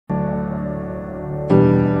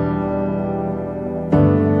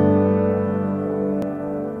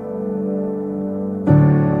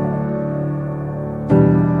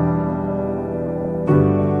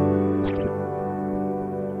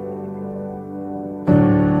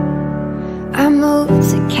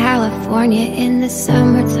to California in the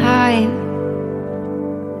summertime.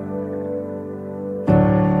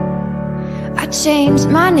 I changed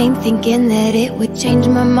my name thinking that it would change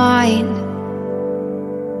my mind.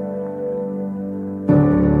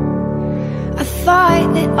 I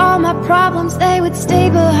thought that all my problems, they would stay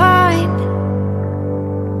behind.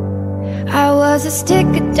 I was a stick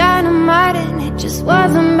of dynamite and it just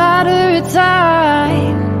was a matter of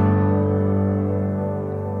time.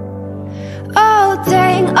 Oh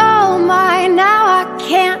dang, oh my, now I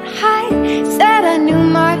can't hide. Said I knew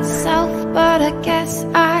myself, but I guess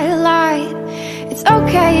I lied. It's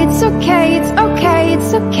okay, it's okay, it's okay,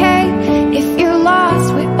 it's okay. If you're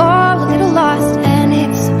lost, we're all a little lost, and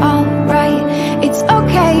it's alright. It's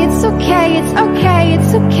okay, it's okay, it's okay,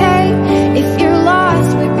 it's okay. If you're lost,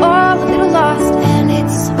 we're all a little lost, and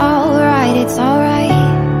it's alright, it's alright.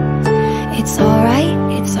 It's alright,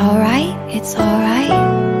 it's alright, it's alright.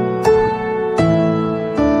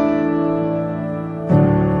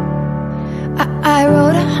 I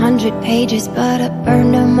wrote 100 pages, but I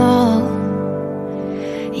burned them all.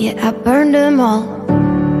 Yeah, I burned them all.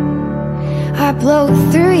 I blow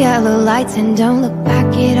through yellow lights and don't look back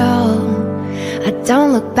at all. I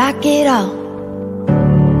don't look back at all.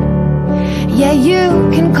 Yeah, you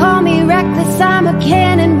can call me reckless, I'm a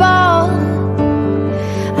cannonball.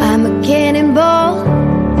 I'm a cannonball.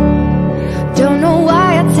 Don't know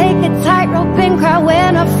why I take a tightrope and cry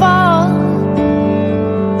when I fall.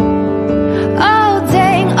 Oh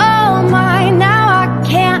dang, oh my, now I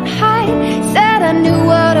can't hide. Said I knew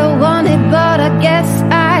what I wanted, but I guess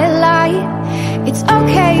I lied. It's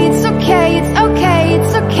okay, it's okay, it's okay,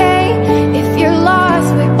 it's okay. If you're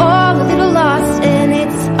lost, we're all a little lost, and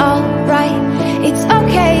it's alright. It's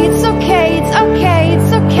okay, it's okay, it's okay,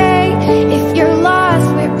 it's okay. If you're lost,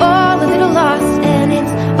 we're all a little lost, and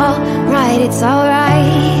it's alright, it's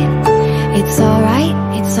alright. It's alright,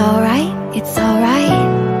 it's alright, it's alright.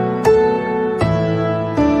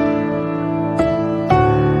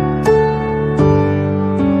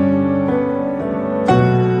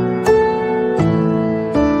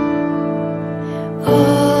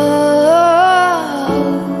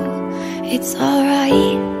 It's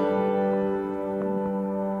alright.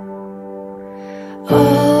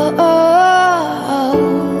 Oh,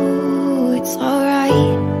 it's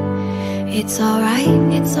alright. It's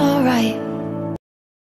alright, it's alright.